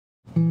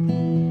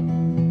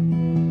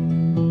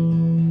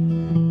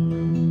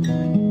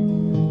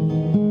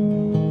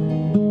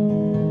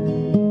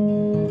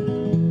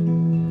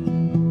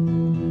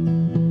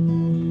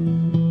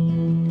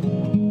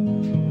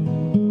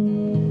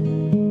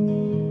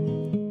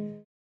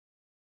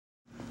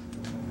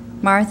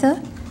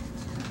Martha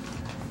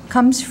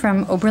comes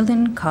from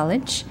Oberlin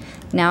College,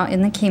 now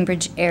in the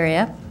Cambridge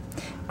area,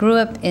 grew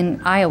up in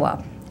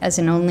Iowa as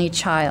an only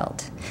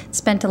child,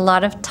 spent a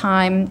lot of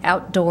time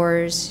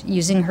outdoors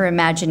using her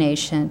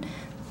imagination,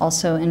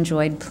 also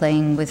enjoyed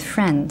playing with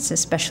friends,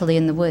 especially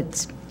in the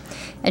woods.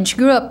 And she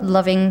grew up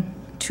loving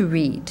to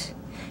read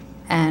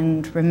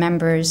and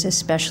remembers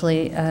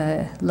especially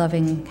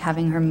loving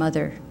having her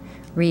mother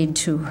read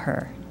to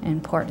her, an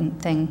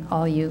important thing,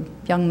 all you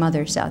young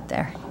mothers out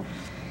there.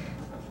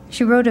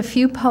 She wrote a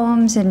few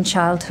poems in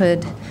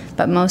childhood,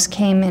 but most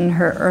came in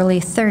her early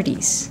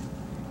 30s.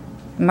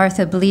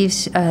 Martha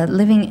believes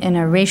living in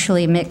a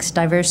racially mixed,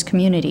 diverse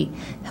community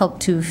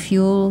helped to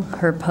fuel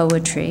her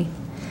poetry,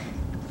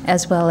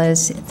 as well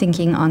as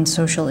thinking on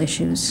social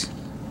issues.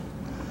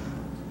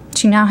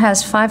 She now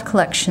has 5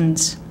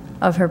 collections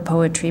of her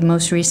poetry,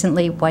 most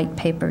recently White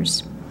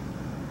Papers.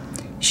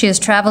 She has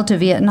traveled to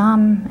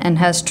Vietnam and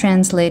has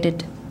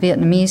translated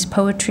Vietnamese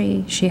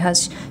poetry. She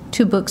has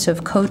 2 books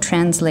of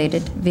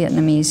co-translated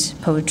Vietnamese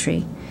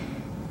poetry.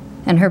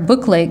 And her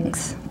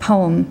book-length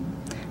poem,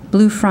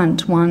 Blue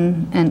Front,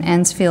 won an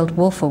Ansfield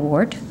Wolf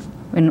Award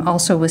and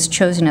also was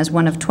chosen as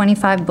one of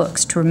 25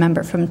 books to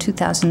remember from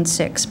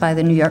 2006 by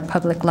the New York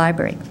Public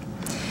Library.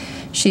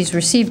 She's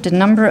received a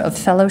number of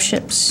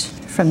fellowships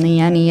from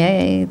the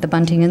NEA, the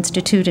Bunting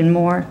Institute, and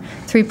more,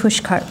 3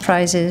 Pushcart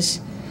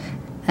Prizes,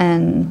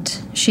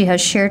 and she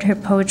has shared her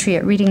poetry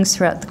at readings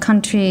throughout the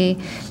country.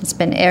 It's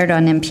been aired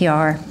on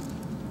NPR.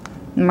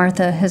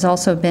 Martha has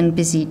also been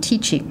busy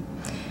teaching.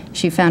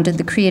 She founded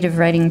the creative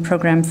writing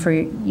program for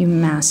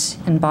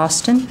UMass in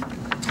Boston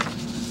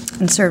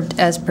and served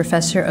as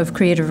professor of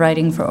creative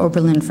writing for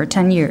Oberlin for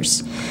 10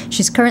 years.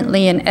 She's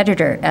currently an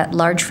editor at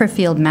Large for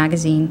Field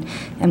magazine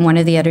and one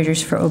of the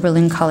editors for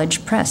Oberlin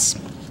College Press.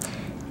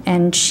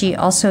 And she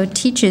also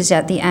teaches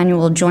at the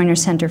annual Joyner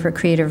Center for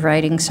Creative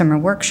Writing summer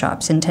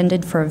workshops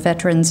intended for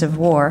veterans of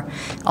war,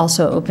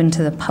 also open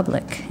to the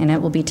public, and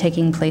it will be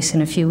taking place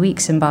in a few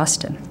weeks in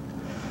Boston.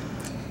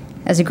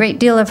 As a great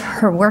deal of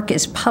her work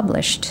is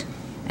published,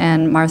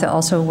 and Martha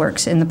also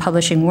works in the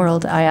publishing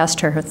world, I asked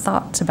her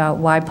thoughts about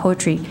why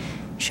poetry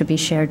should be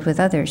shared with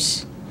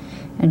others.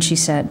 And she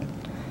said,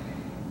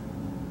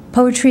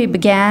 "Poetry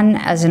began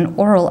as an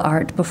oral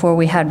art before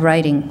we had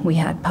writing, we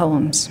had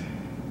poems.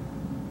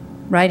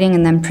 Writing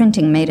and then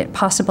printing made it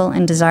possible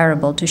and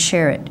desirable to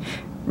share it,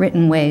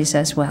 written ways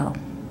as well.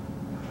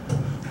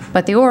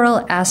 But the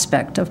oral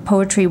aspect of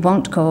poetry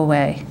won't go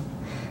away.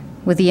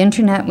 With the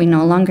internet, we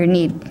no longer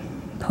need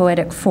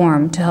poetic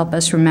form to help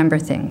us remember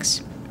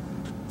things."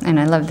 And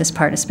I love this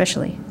part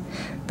especially.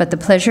 "But the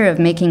pleasure of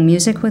making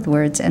music with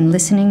words and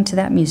listening to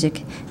that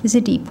music is a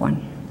deep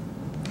one."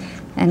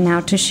 And now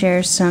to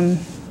share some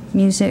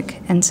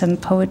music and some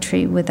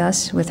poetry with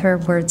us, with her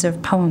words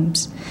of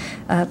poems,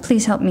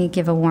 please help me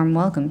give a warm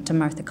welcome to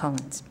Martha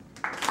Collins.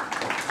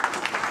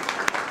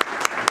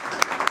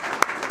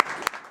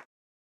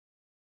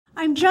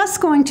 I'm just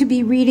going to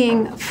be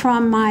reading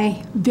from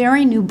my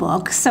very new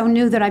book, so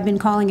new that I've been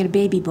calling it a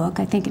baby book.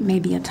 I think it may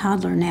be a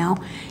toddler now.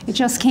 It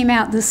just came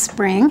out this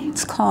spring.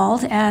 It's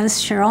called, as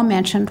Cheryl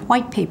mentioned,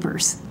 White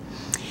Papers.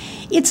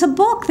 It's a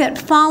book that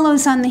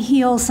follows on the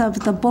heels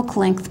of the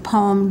book-length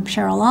poem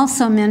Cheryl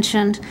also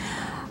mentioned,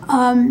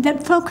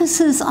 that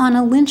focuses on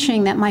a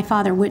lynching that my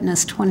father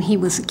witnessed when he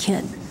was a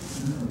kid.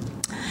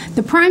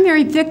 The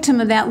primary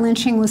victim of that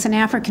lynching was an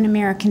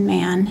African-American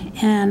man,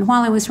 and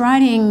while I was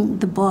writing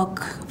the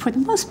book, for the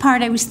most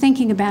part, I was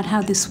thinking about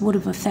how this would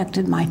have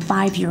affected my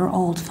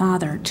 5-year-old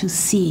father to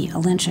see a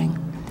lynching.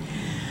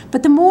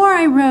 But the more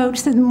I wrote,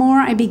 the more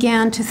I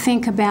began to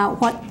think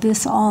about what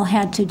this all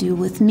had to do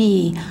with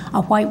me,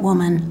 a white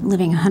woman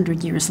living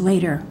 100 years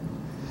later.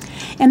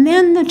 And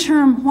then the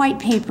term white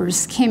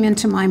papers came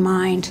into my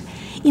mind,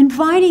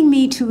 inviting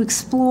me to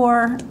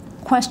explore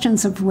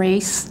questions of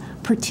race,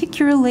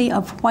 particularly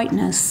of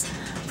whiteness,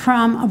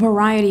 from a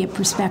variety of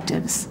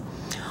perspectives.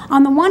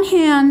 On the one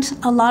hand,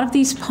 a lot of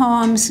these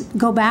poems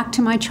go back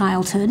to my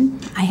childhood.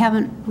 I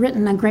haven't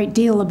written a great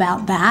deal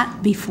about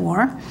that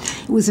before.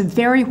 It was a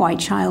very white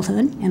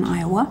childhood in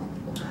Iowa.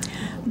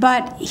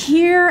 But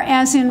here,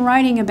 as in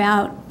writing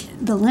about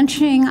the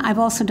lynching, I've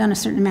also done a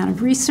certain amount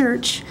of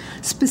research,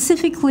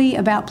 specifically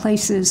about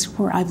places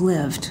where I've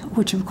lived,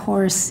 which of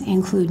course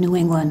include New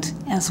England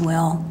as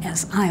well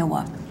as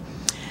Iowa.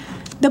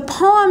 The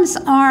poems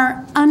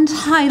are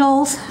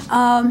untitled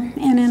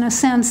and in a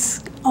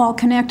sense all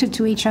connected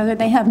to each other.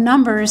 They have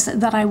numbers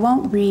that I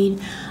won't read.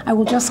 I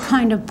will just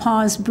kind of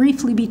pause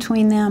briefly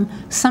between them,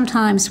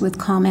 sometimes with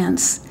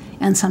comments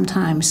and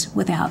sometimes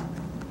without.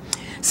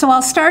 So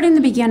I'll start in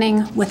the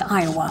beginning with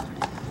Iowa.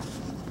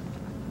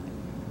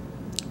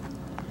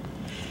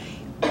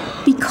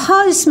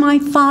 Because my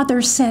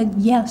father said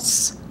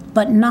yes,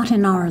 but not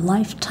in our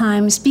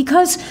lifetimes,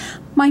 because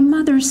my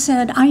mother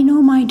said, I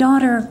know my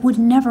daughter would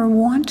never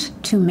want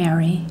to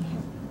marry,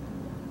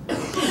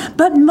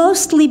 but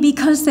mostly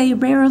because they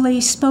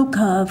rarely spoke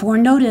of or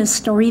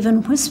noticed or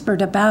even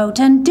whispered about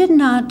and did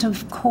not,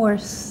 of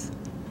course.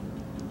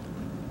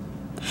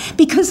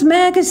 Because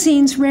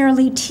magazines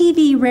rarely,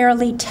 TV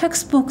rarely,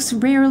 textbooks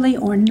rarely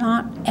or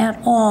not at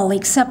all,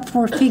 except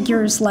for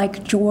figures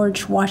like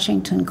George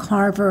Washington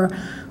Carver,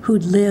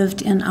 who'd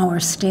lived in our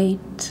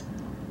state.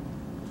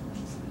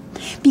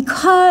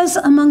 Because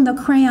among the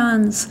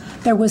crayons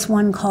there was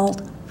one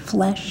called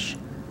Flesh.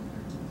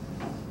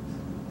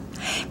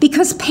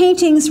 Because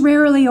paintings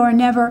rarely or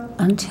never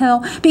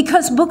until,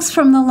 because books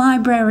from the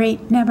library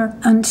never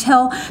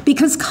until,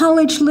 because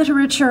college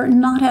literature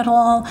not at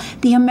all,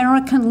 the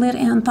American Lit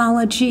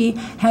Anthology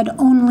had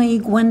only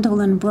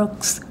Gwendolyn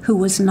Brooks, who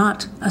was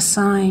not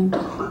assigned.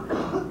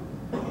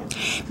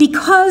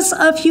 Because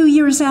a few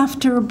years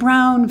after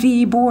Brown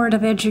v. Board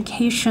of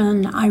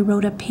Education, I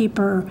wrote a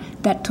paper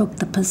that took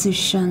the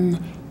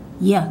position,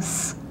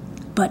 yes,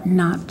 but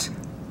not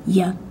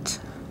yet.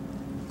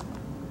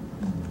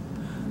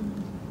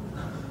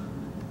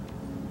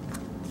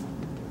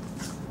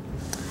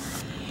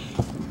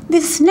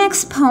 This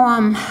next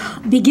poem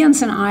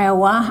begins in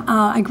Iowa.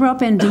 I grew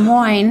up in Des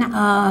Moines,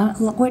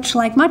 which,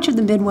 like much of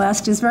the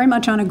Midwest, is very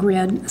much on a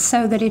grid,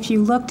 so that if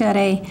you looked at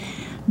a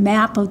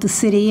map of the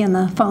city in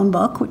the phone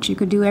book, which you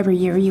could do every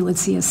year, you would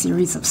see a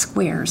series of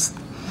squares.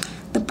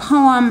 The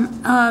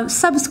poem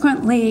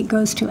subsequently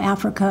goes to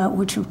Africa,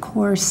 which, of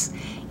course,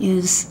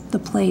 is the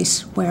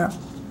place where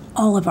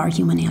all of our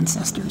human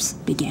ancestors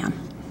began.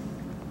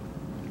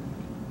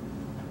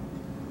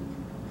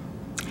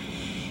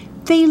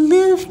 They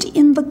lived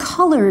in the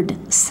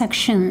colored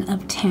section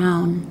of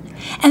town,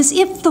 as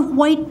if the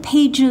white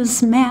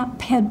pages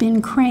map had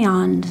been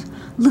crayoned,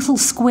 little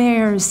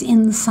squares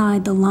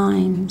inside the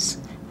lines,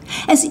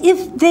 as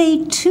if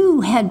they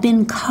too had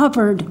been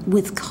covered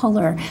with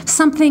color,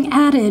 something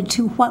added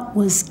to what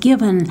was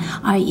given,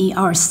 i.e.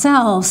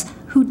 ourselves,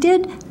 who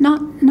did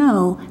not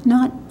know,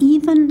 not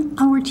even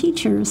our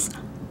teachers,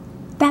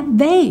 that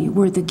they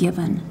were the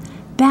given,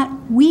 that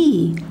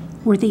we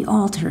were the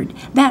altered,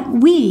 that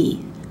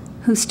we,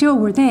 who still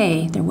were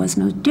they, there was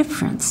no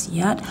difference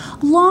yet,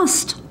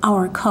 lost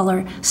our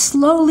color,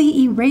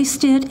 slowly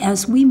erased it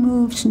as we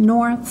moved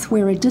north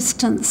where a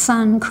distant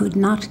sun could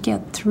not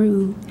get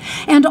through.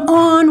 And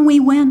on we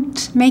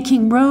went,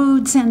 making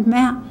roads and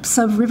maps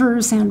of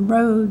rivers and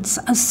roads,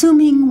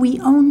 assuming we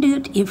owned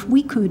it if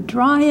we could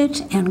draw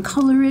it and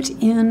color it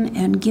in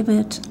and give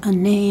it a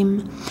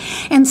name.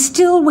 And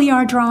still we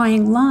are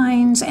drawing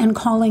lines and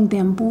calling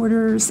them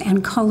borders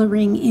and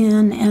coloring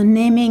in and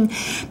naming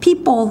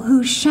people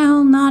who shall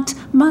not,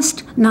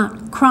 must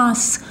not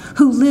cross,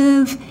 who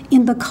live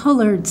in the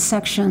colored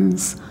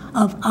sections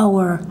of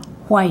our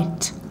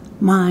white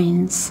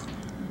minds.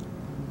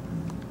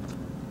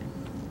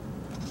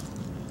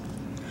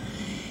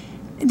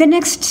 The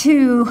next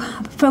two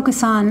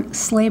focus on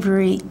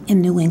slavery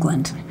in New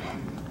England.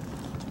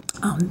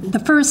 The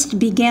first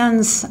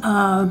begins,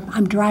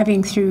 I'm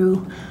driving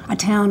through a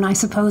town, I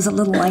suppose, a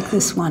little like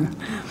this one.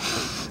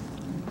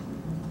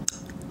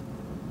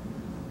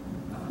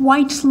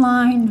 White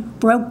line,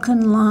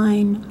 broken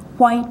line,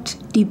 white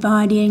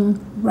dividing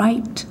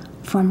right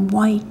from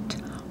white,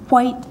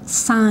 white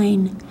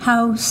sign,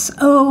 house,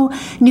 oh,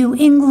 New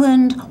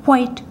England,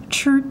 white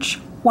church,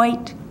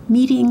 white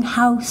meeting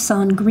house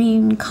on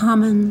green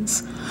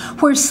commons,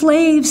 where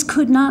slaves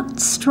could not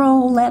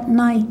stroll at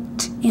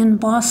night, in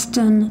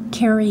Boston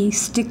carry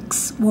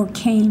sticks or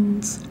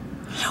canes,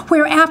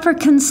 where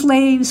African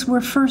slaves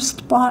were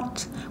first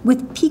bought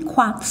with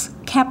Pequots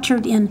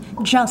captured in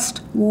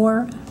just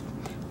war,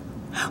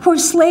 where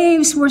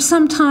slaves were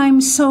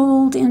sometimes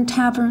sold in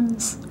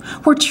taverns,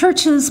 where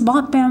churches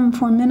bought them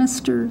for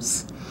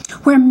ministers,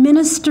 where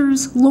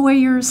ministers,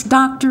 lawyers,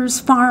 doctors,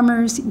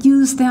 farmers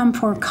used them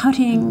for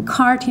cutting,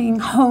 carting,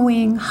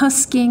 hoeing,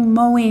 husking,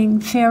 mowing,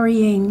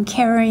 ferrying,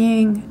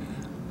 carrying,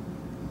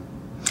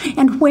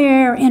 and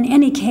where, in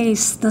any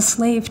case, the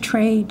slave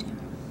trade,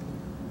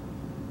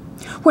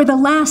 where the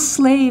last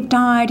slave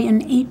died in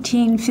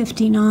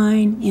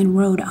 1859 in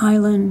Rhode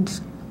Island.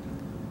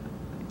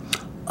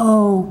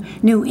 Oh,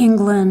 New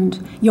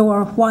England,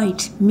 your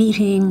white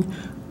meeting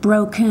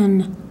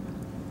broken,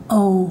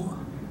 oh.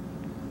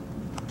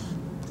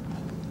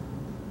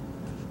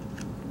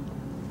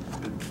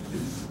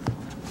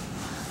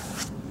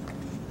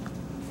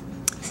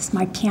 This is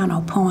my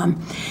piano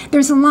poem.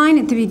 There's a line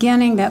at the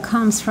beginning that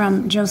comes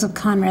from Joseph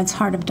Conrad's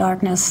Heart of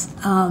Darkness,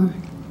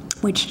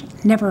 which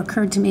never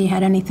occurred to me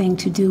had anything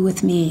to do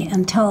with me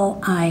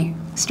until I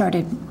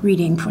started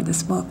reading for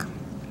this book.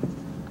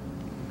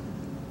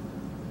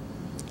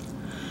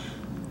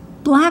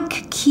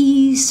 Black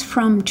keys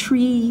from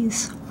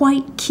trees,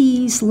 white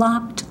keys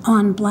locked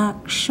on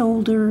black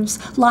shoulders,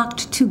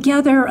 locked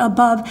together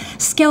above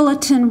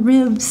skeleton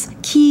ribs,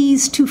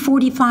 keys to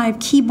 45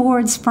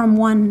 keyboards from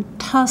one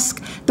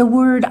tusk. The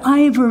word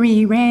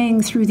ivory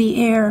rang through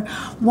the air.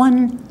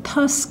 One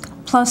tusk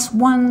plus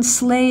one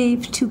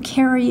slave to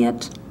carry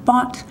it,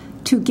 bought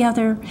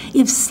together.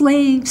 If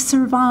slaves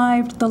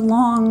survived the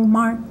long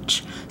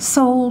march,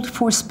 sold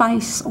for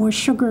spice or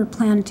sugar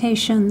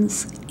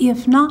plantations.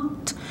 If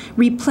not,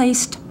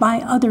 replaced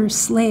by other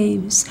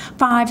slaves.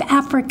 5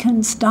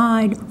 Africans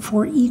died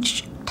for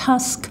each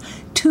tusk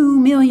 2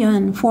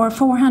 million for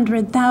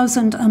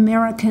 400,000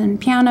 American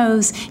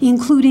pianos,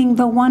 including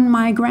the one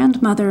my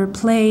grandmother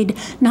played,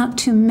 not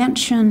to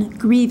mention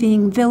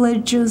grieving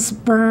villages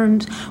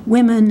burned,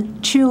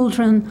 women,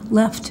 children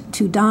left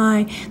to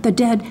die, the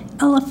dead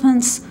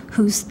elephants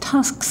whose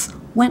tusks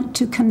went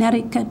to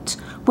Connecticut,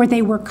 where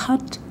they were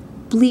cut,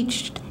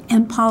 bleached,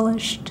 and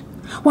polished.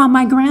 While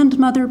my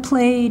grandmother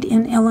played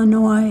in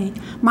Illinois,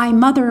 my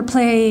mother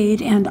played,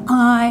 and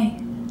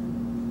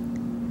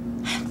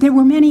there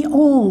were many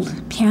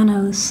old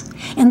pianos,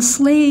 and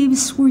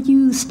slaves were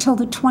used till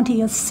the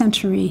 20th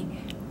century.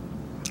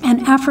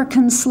 An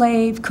African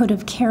slave could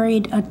have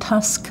carried a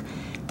tusk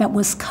that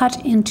was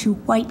cut into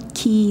white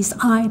keys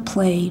I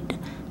played,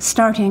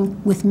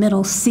 starting with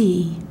middle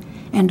C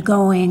and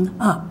going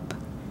up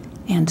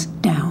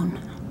and down.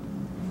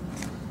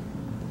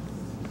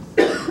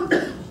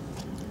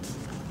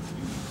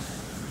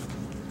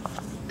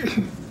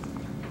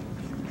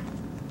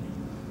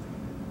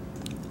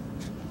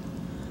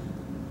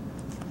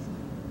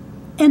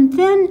 And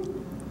then,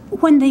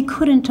 when they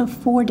couldn't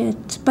afford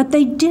it, but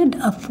they did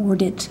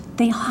afford it,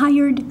 they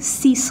hired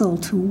Cecil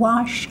to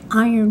wash,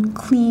 iron,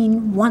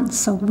 clean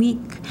once a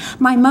week.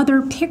 My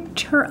mother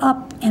picked her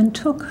up and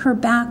took her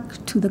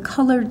back to the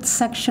colored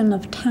section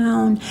of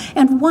town,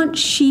 and once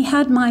she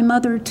had my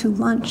mother to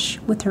lunch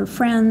with her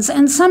friends,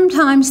 and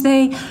sometimes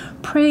they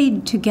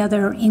prayed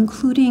together,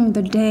 including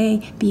the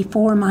day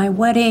before my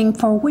wedding,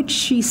 for which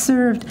she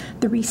served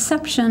the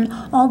reception,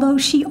 although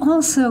she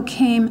also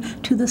came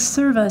to the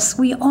service.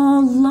 We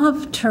all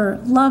loved her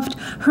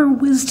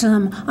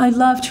wisdom. I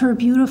loved her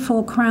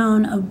beautiful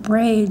crown of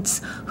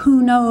braids.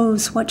 Who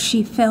knows what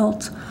she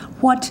felt?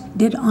 What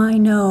did I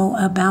know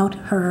about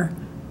her?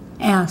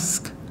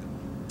 Ask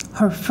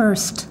her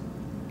first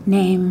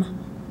name.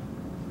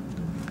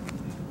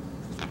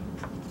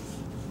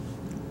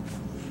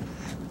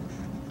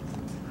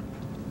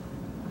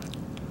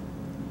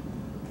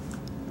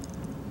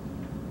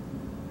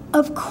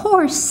 Of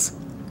course,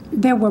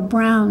 there were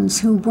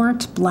Browns who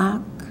weren't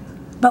black,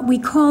 but we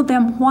called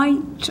them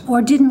white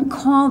or didn't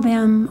call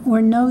them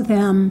or know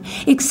them,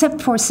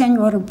 except for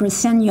Senora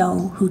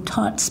Briceño, who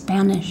taught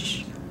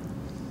Spanish.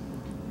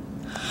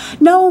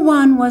 No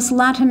one was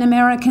Latin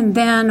American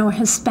then, or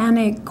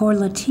Hispanic or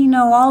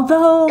Latino,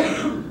 although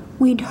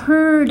we'd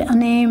heard a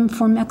name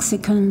for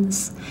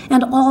Mexicans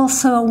and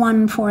also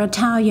one for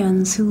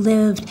Italians who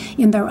lived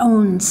in their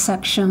own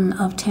section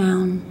of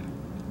town.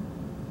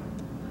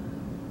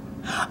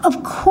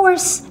 Of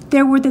course,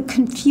 there were the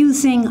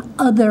confusing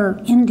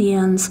other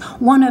Indians,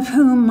 one of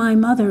whom my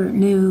mother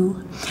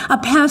knew, a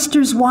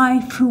pastor's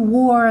wife who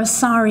wore a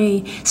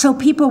sari so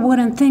people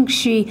wouldn't think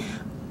she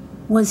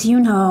was,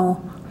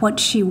 what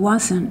she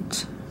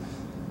wasn't.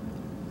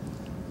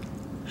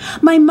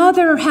 My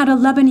mother had a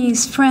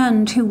Lebanese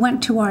friend who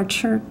went to our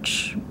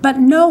church, but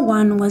no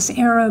one was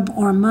Arab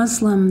or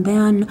Muslim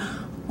then,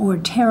 or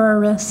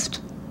terrorist,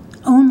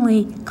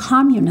 only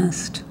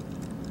communist.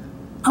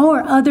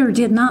 Our other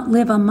did not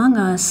live among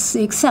us,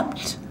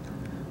 except,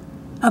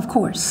 of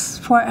course,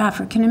 for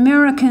African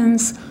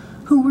Americans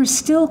who were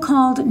still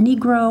called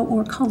Negro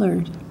or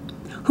colored,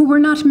 who were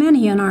not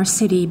many in our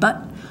city,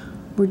 but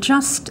were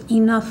just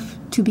enough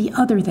to be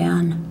other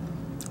than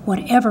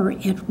whatever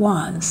it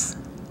was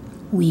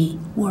we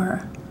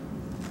were.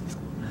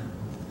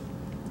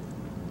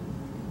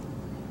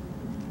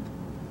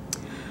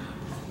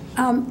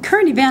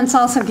 Current events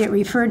also get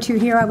referred to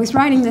here. I was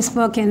writing this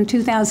book in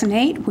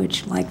 2008,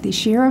 which, like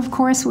this year, of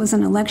course, was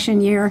an election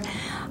year.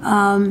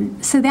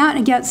 So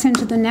that gets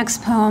into the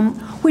next poem,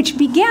 which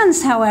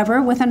begins,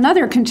 however, with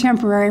another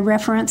contemporary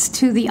reference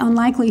to the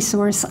unlikely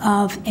source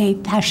of a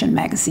fashion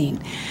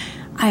magazine.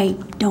 I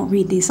don't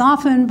read these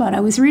often, but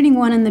I was reading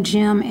one in the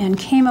gym and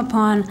came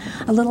upon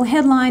a little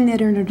headline that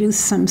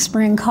introduced some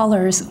spring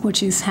colors,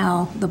 which is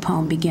how the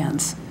poem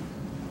begins,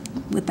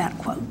 with that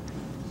quote.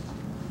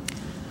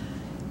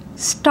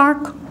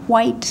 Stark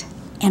white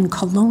and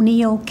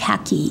colonial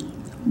khaki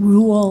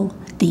rule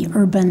the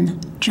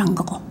urban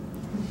jungle.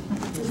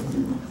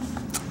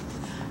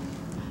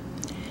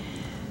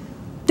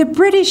 The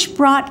British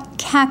brought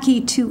khaki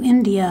to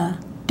India,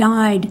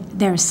 dyed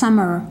their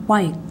summer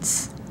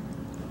whites.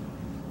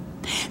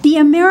 The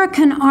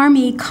American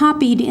Army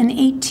copied in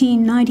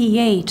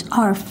 1898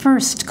 our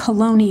first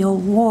colonial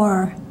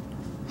war,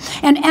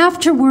 and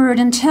afterward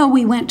until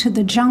we went to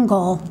the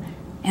jungle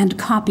and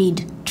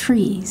copied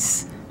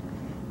trees.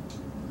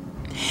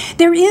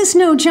 There is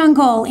no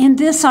jungle in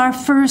this our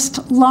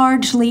first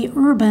largely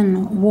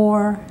urban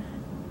war.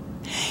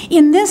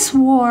 In this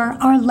war,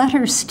 our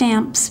letter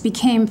stamps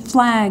became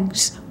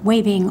flags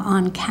waving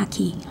on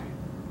khaki.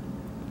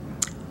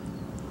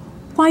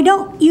 Why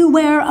don't you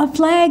wear a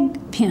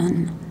flag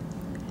pin?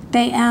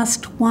 They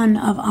asked one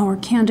of our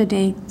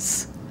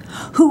candidates,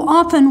 who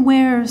often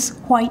wears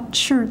white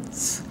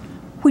shirts,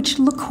 which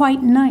look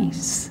quite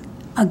nice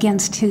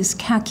against his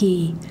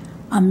khaki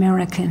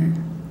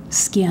American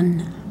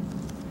skin.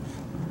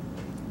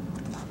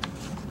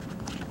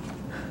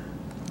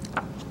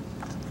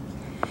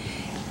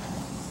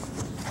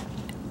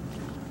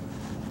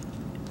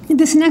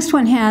 This next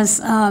one has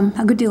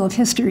a good deal of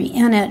history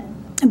in it.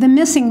 The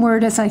missing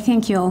word, as I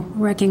think you'll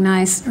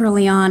recognize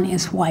early on,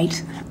 is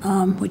white,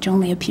 which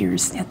only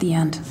appears at the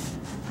end.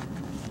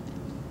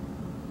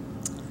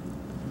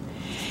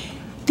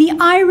 The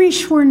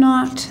Irish were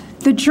not,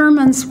 the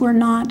Germans were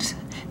not,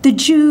 the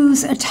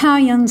Jews,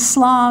 Italians,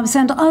 Slavs,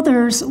 and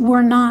others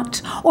were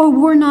not, or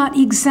were not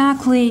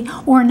exactly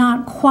or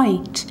not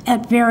quite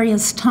at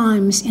various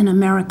times in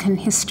American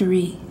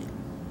history.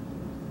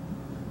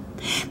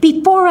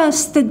 Before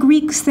us, the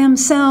Greeks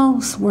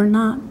themselves were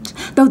not,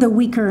 though the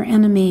weaker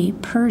enemy,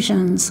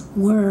 Persians,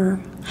 were.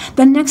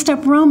 The next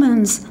up,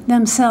 Romans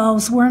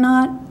themselves were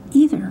not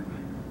either.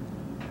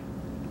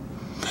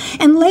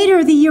 And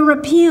later, the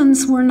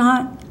Europeans were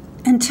not,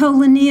 until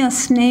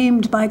Linnaeus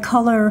named by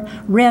color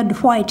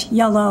red, white,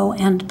 yellow,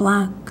 and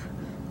black.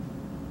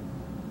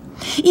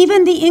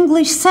 Even the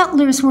English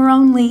settlers were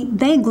only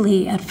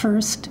vaguely at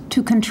first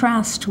to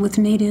contrast with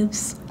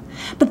natives.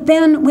 But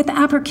then with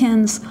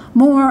Africans,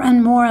 more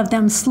and more of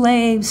them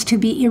slaves to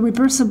be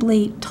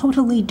irreversibly,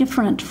 totally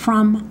different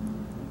from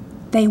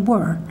they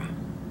were.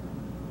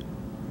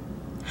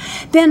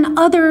 Then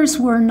others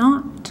were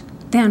not,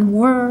 then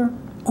were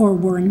or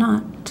were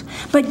not,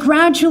 but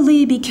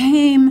gradually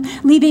became,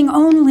 leaving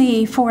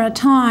only for a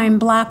time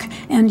black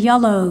and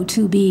yellow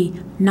to be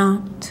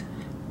not.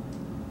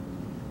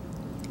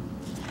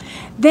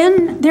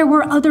 Then there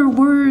were other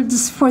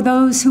words for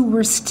those who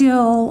were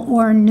still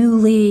or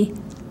newly,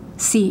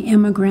 see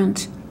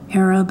immigrant,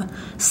 Arab,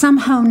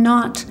 somehow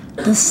not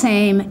the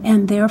same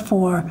and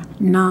therefore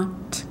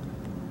not.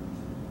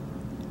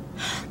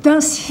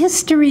 Thus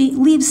history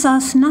leaves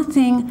us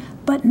nothing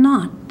but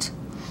not.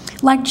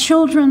 Like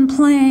children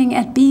playing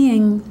at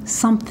being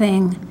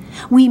something,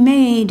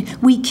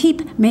 we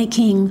keep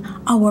making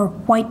our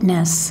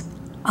whiteness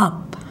up.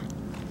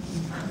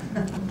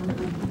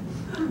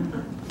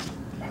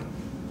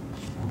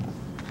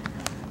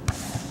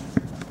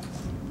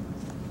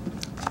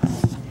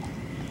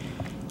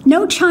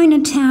 No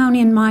Chinatown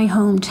in my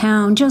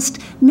hometown, just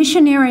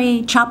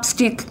missionary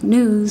chopstick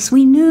news.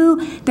 We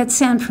knew that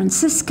San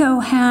Francisco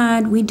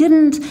had, we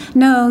didn't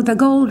know the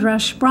gold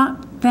rush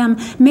brought them,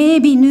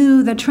 maybe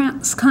knew the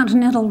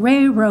transcontinental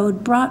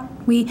railroad brought,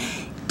 we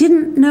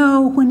didn't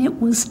know when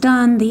it was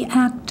done, the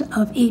Act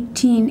of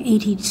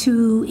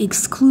 1882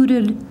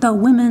 excluded, though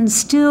women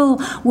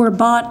still were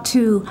bought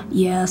to,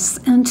 yes,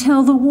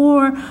 until the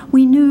war,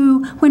 we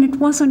knew when it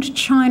wasn't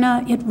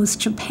China, it was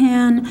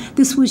Japan.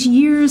 This was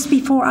years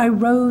before I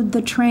rode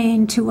the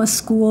train to a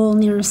school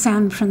near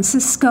San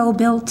Francisco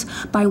built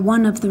by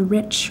one of the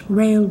rich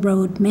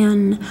railroad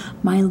men.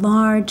 My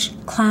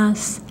large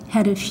class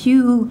had a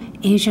few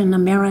Asian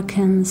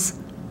Americans.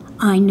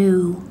 I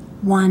knew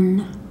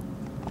one.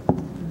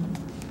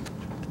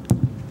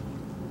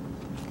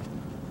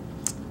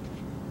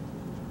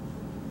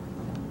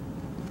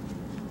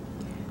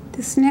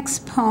 This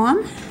next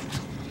poem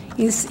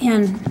is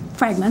in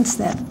fragments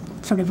that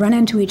sort of run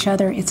into each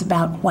other. It's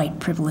about white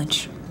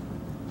privilege.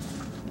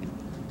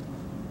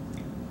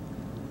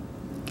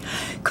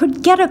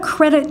 Could get a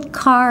credit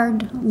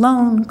card,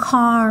 loan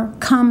car,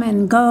 come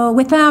and go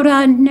without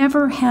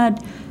never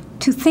had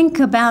to think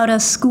about a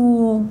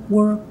school,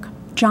 work,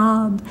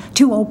 job,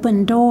 to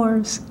open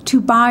doors,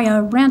 to buy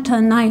rent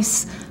a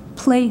nice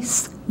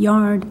place,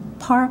 yard,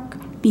 park,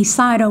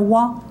 beside a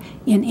walk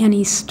in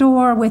any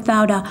store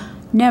without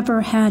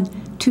never had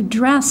to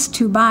dress,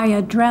 to buy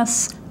a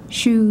dress,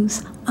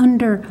 shoes,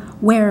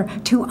 underwear,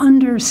 to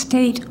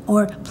understate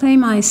or play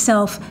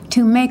myself,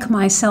 to make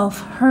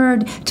myself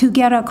heard, to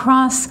get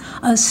across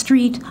a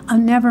street, a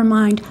never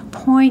mind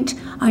point.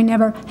 I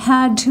never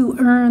had to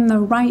earn the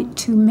right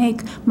to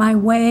make my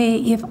way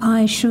if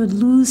I should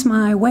lose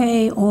my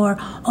way or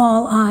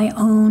all I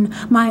own.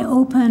 My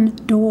open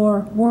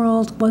door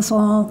world was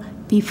all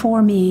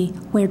before me,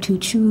 where to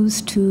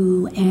choose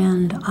to,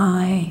 and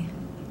I.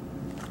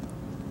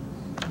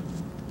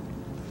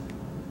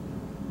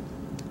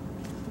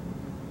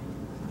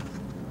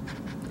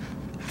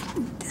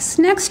 This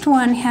next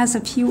one has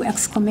a few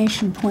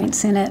exclamation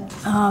points in it,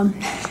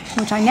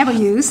 which I never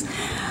use,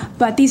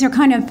 but these are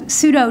kind of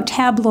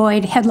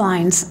pseudo-tabloid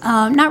headlines,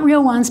 not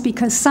real ones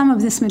because some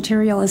of this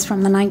material is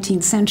from the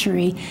 19th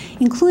century,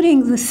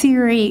 including the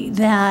theory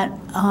that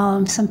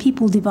some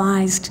people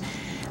devised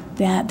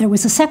that there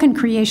was a second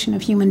creation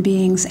of human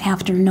beings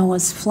after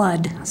Noah's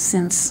flood,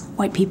 since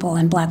white people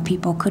and black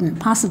people couldn't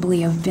possibly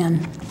have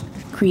been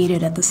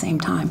created at the same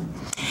time.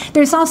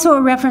 There's also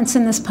a reference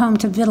in this poem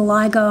to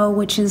vitiligo,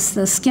 which is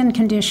the skin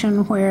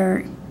condition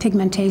where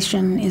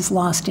pigmentation is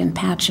lost in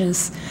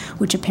patches,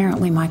 which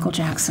apparently Michael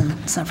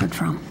Jackson suffered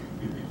from.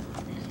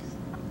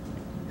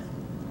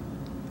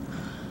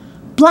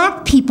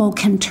 Black people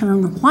can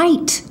turn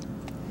white,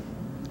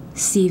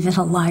 see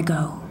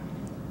vitiligo.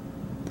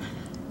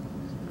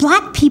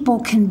 Black people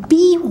can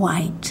be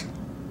white,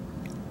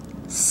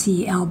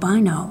 see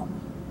albino.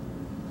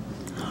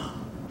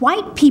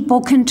 White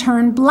people can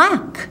turn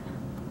black,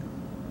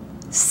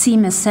 see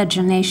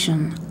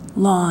miscegenation,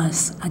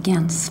 laws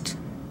against.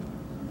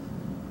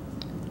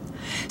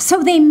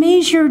 So they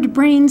measured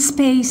brain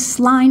space,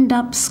 lined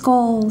up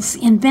skulls,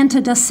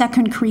 invented a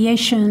second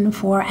creation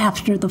for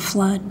after the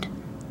flood.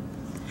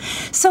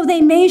 So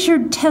they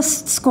measured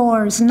test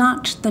scores,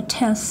 not the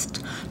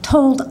test,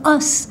 told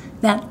us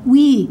that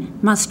we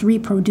must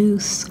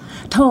reproduce,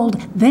 told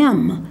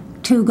them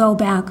to go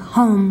back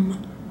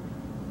home.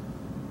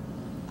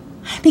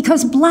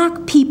 Because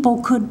black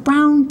people could,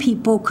 brown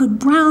people could,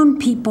 brown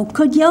people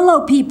could,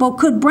 yellow people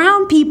could,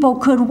 brown people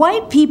could,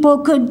 white people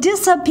could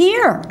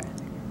disappear.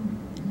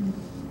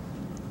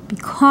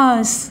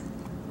 Because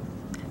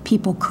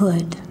people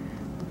could.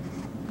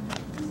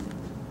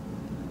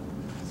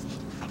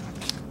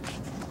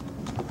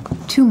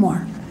 Two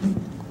more.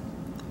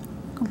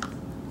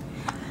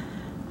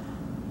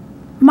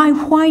 My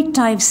white,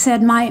 I've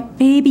said, my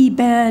baby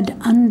bed,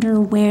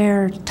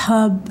 underwear,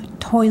 tub,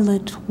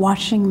 toilet,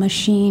 washing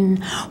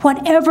machine,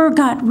 whatever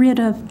got rid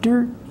of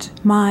dirt,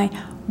 my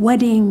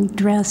wedding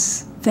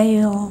dress,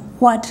 veil,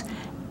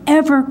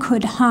 whatever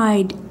could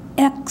hide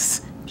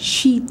X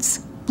sheets,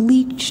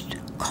 bleached,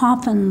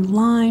 coffin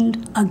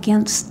lined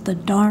against the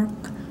dark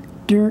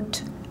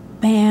dirt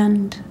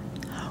band.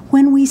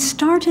 When we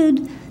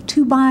started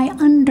to buy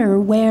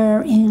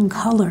underwear in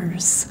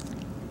colors,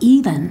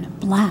 even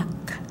black,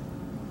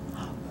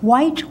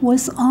 white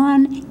was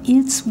on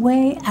its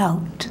way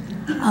out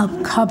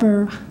of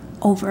cover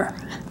over.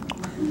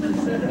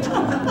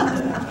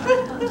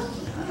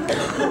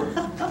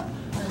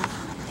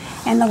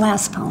 And the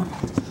last poem.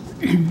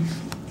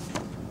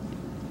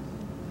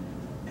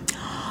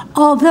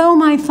 Although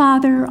my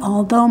father,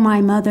 although my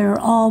mother,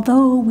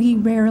 although we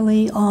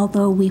rarely,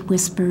 although we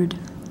whispered,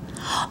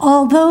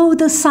 although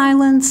the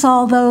silence,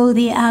 although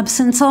the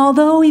absence,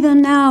 although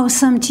even now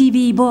some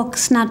TV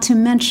books, not to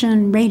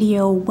mention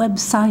radio,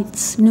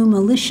 websites, new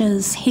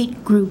militias,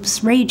 hate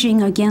groups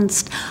raging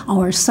against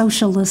our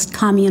socialist,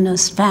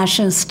 communist,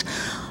 fascist,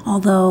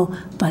 although,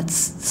 but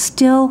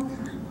still,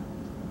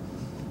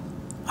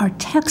 our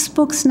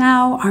textbooks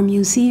now, our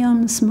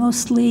museums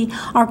mostly,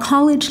 our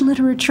college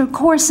literature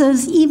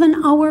courses,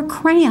 even our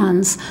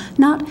crayons,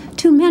 not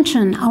to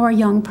mention our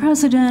young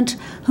president,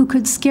 who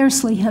could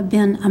scarcely have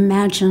been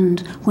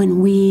imagined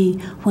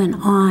when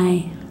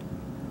I.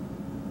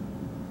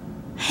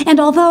 And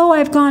although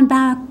I've gone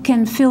back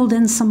and filled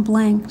in some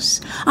blanks,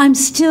 I'm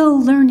still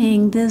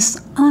learning this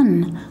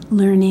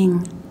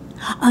unlearning,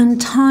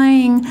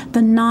 untying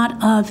the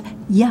knot of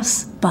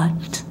yes,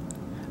 but,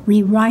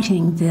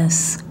 rewriting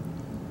this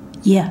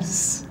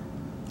yes,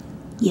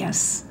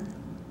 yes.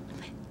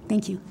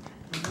 Thank you.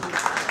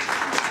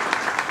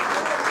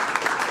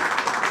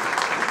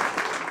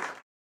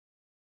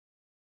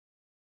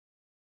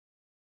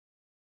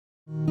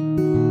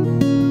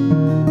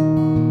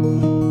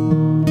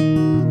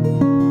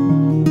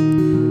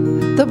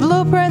 The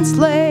blueprints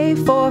lay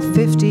for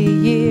 50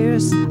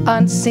 years,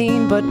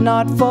 unseen but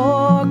not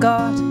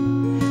forgot,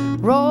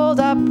 rolled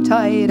up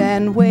tight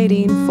and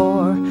waiting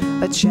for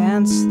a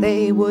chance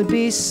they would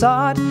be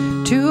sought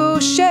to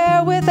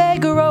share with a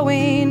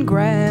growing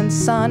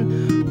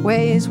grandson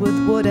ways with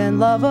wood and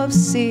love of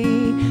sea,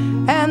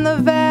 and the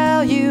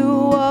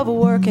value of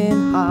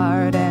working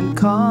hard and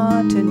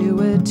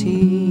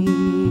continuity.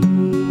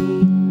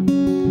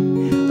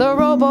 The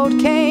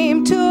rowboat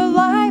came to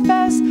life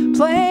as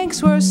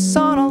planks were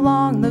sawn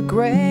along the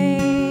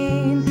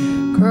grain.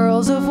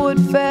 Curls of wood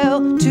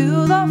fell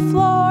to the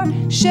floor,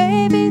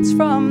 shavings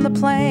from the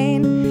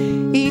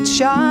plane. Each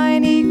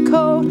shiny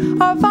coat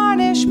of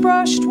varnish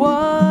brushed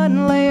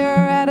one layer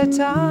at a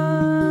time.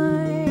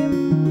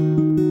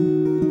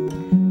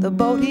 The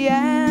boat he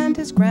and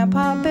his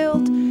grandpa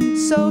built,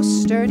 so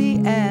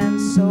sturdy and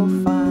so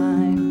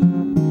fine.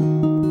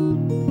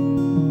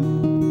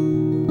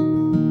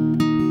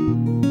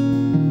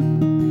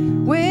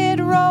 We'd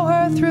row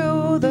her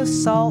through the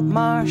salt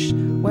marsh.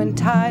 When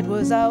tide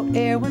was out,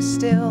 air was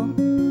still.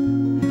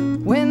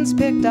 Winds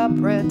picked up,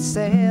 red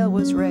sail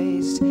was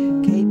raised.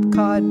 Cape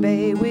Cod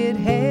Bay we'd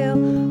hail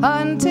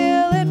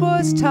until it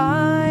was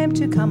time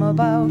to come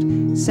about.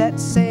 Set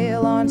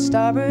sail on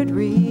starboard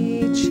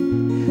reach.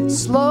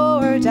 Slow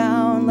her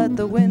down, let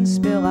the wind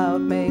spill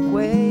out, make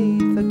way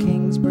for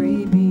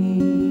Kingsbury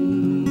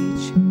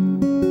Beach.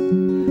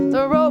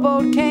 The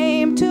rowboat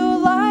came to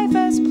life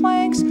as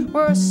planks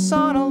were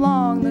sawn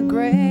along the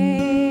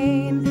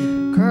grain.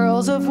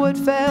 Curls of wood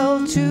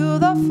fell to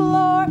the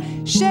floor,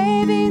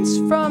 shavings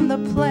from the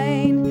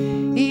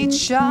plane. Each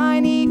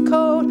shiny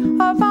coat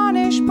of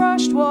varnish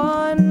brushed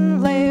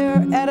one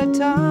layer at a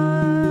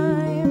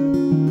time.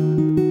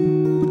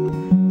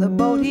 The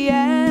boat he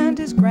and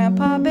his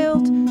grandpa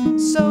built,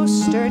 so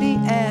sturdy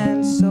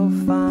and so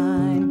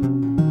fine.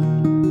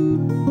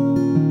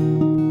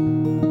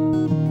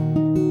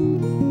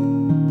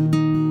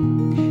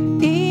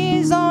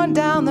 Ease on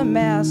down the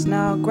mast,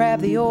 now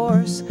grab the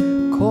oars,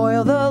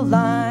 coil the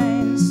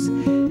lines,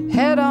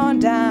 head on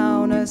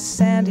down a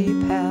sandy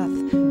path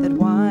that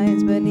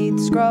winds beneath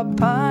scrub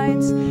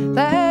pines,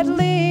 that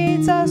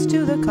leads us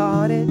to the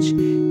cottage.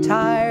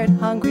 Tired,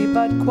 hungry,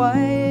 but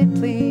quite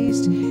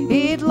pleased,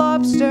 eat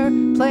lobster,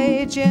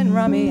 play gin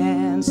rummy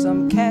and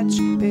some catch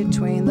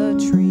between the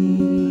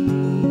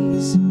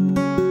trees.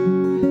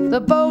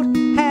 The boat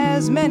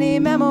has many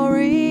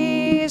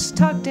memories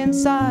tucked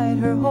inside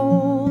her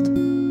hold.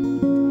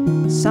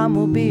 Some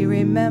will be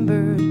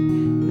remembered,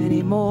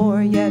 many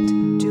more yet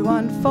to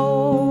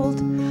unfold.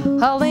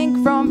 A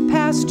link from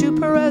past to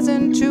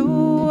present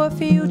to a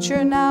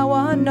future now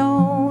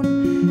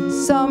unknown.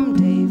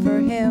 Someday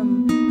for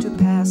him to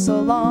pass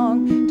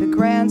along to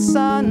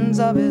grandsons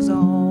of his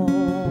own.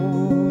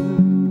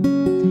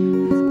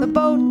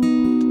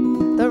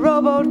 The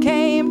rowboat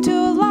came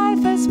to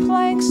life as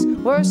planks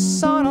were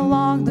sawn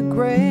along the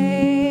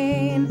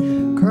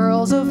grain.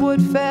 Curls of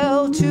wood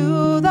fell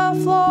to the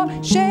floor,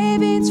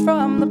 shavings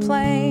from the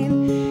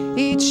plane.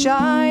 Each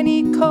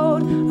shiny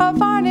coat of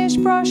varnish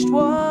brushed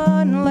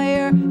one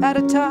layer at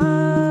a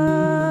time.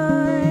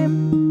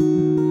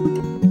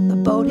 The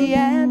boat he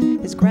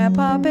and his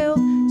grandpa built,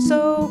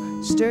 so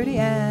sturdy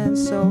and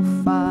so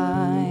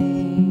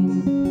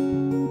fine.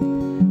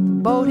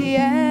 The boat he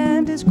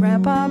and his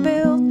grandpa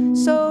built,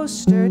 so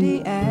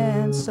sturdy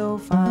and so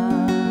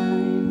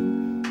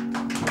fine.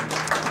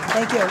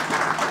 Thank you.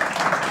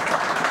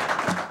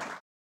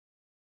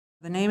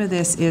 The name of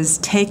this is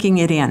Taking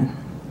It In.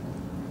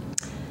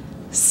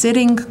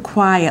 Sitting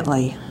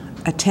quietly,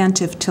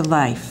 attentive to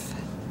life,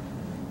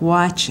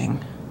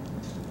 watching,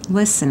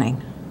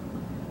 listening,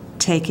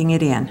 taking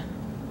it in.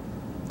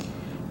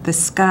 The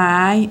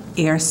sky,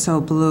 air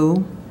so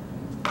blue,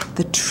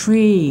 the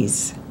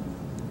trees,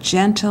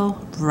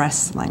 gentle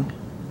rustling,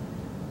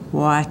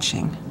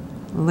 watching,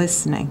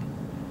 listening,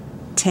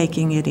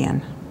 taking it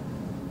in.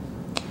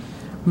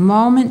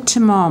 Moment to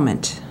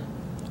moment,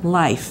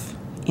 life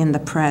in the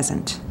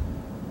present,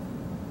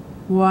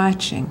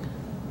 watching,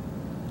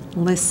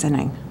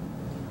 listening,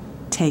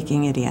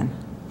 taking it in.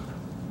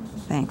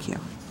 Thank you.